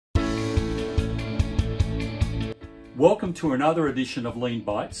Welcome to another edition of Lean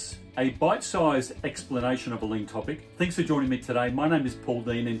Bites, a bite-sized explanation of a lean topic. Thanks for joining me today. My name is Paul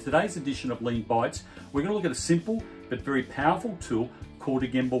Dean, and in today's edition of Lean Bites, we're going to look at a simple but very powerful tool called a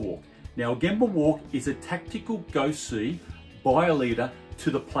Gemba Walk. Now, a Gemba Walk is a tactical go-see by a leader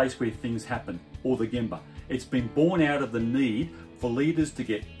to the place where things happen, or the Gemba. It's been born out of the need for leaders to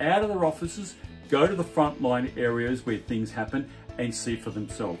get out of their offices, go to the frontline areas where things happen, and see for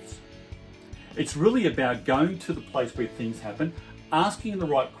themselves. It's really about going to the place where things happen, asking the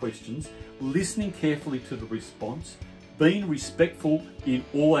right questions, listening carefully to the response, being respectful in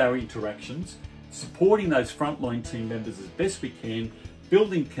all our interactions, supporting those frontline team members as best we can,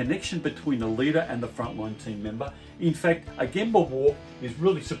 building connection between the leader and the frontline team member. In fact, a Gemba Walk is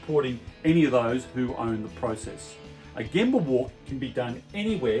really supporting any of those who own the process. A Gemba Walk can be done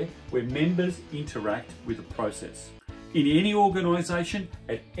anywhere where members interact with the process. In any organisation,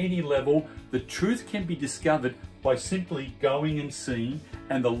 at any level, the truth can be discovered by simply going and seeing,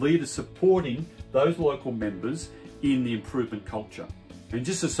 and the leader supporting those local members in the improvement culture. And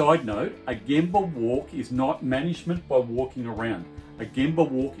just a side note, a Gemba Walk is not management by walking around. A Gemba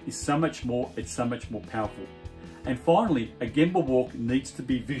Walk is so much more, it's so much more powerful. And finally, a Gemba Walk needs to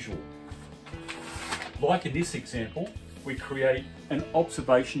be visual. Like in this example, we create an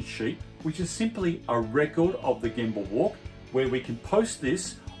observation sheet, which is simply a record of the Gemba Walk, where we can post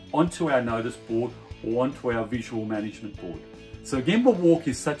this onto our notice board or onto our visual management board. So Gemba Walk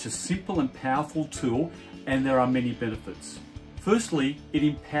is such a simple and powerful tool, and there are many benefits. Firstly, it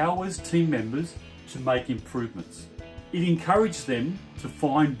empowers team members to make improvements. It encourages them to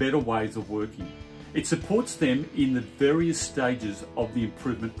find better ways of working. It supports them in the various stages of the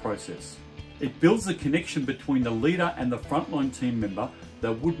improvement process. It builds a connection between the leader and the frontline team member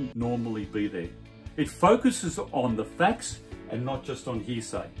that wouldn't normally be there. It focuses on the facts and not just on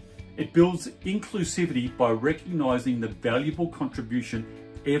hearsay. It builds inclusivity by recognising the valuable contribution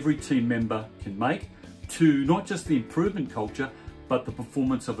every team member can make to not just the improvement culture, but the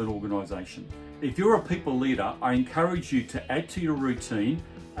performance of an organisation. If you're a people leader, I encourage you to add to your routine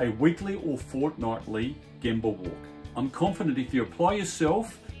a weekly or fortnightly Gemba Walk. I'm confident if you apply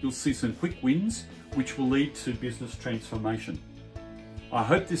yourself, you'll see some quick wins, which will lead to business transformation. I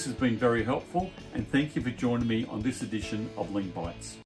hope this has been very helpful, and thank you for joining me on this edition of Lean Bites.